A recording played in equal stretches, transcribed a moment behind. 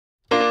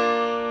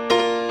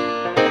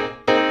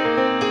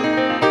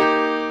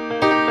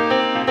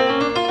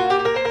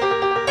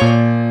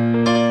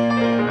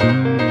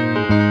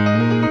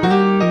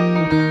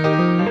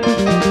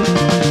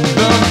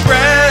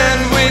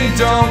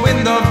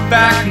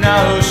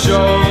now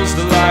shows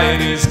the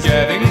light is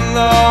getting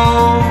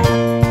low.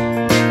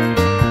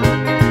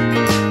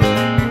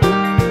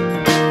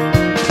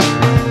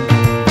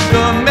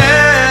 The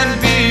man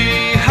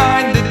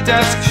behind the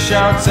desk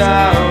shouts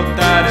out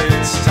that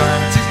it's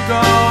time to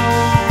go.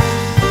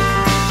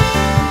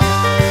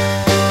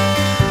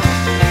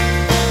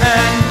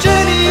 And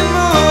Jenny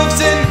moves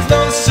in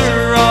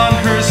closer on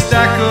her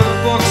stack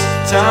of books,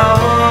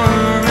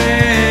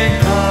 towering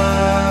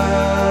high.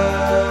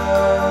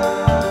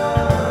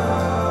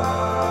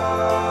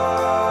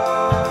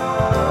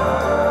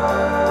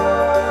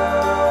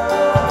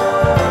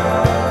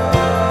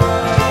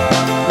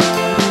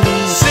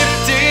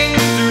 Sifting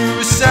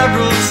through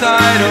several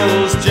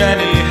titles,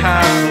 Jenny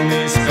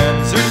happily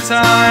spends her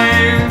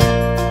time.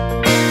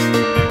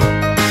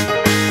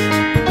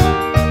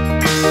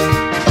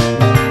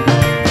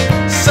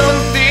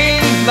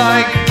 Something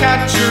like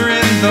Catcher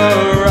in the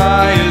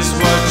Rye is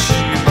what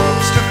she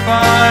hopes to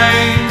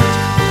find.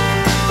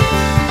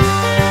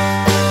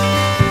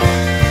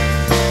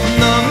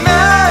 The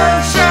man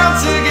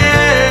shouts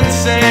again,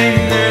 saying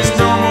there's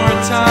no more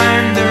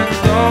time, they're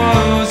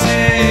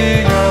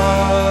closing up.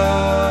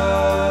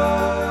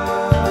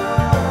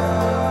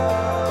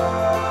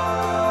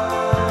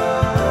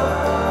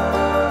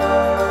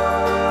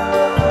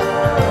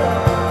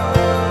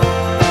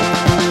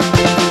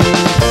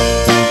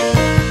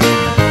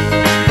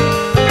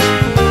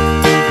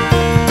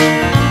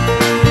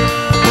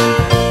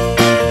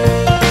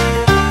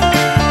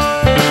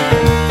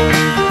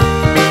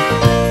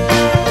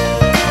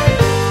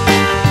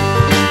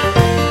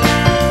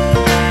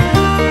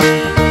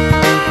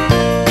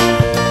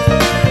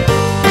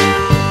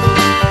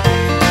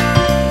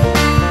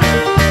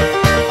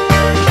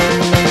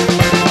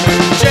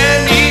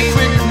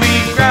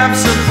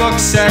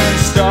 And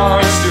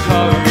starts to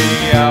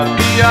hurry out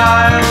the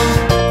aisle.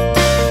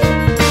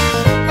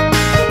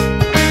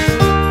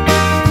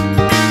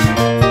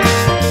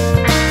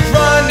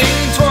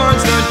 Running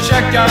towards the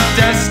checkout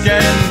desk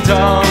and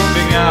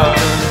dumping out a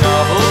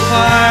novel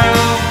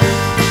pile.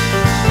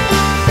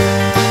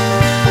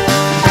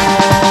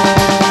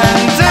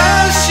 And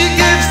as she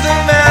gives the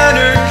man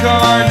her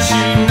card,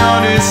 she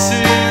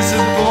notices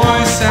a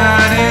boy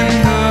sat in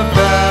the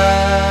back.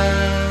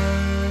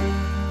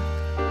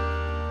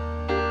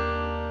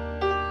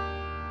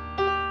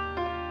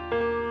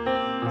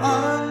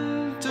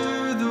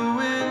 Under the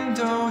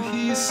window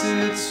he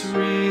sits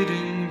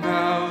reading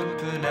about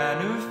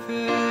banana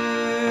fish.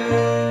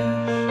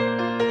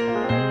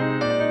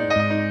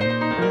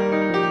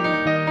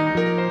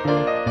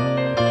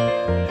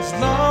 His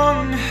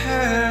long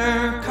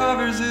hair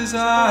covers his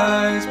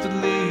eyes but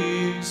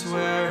leaves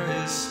where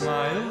his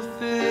smile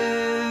fits.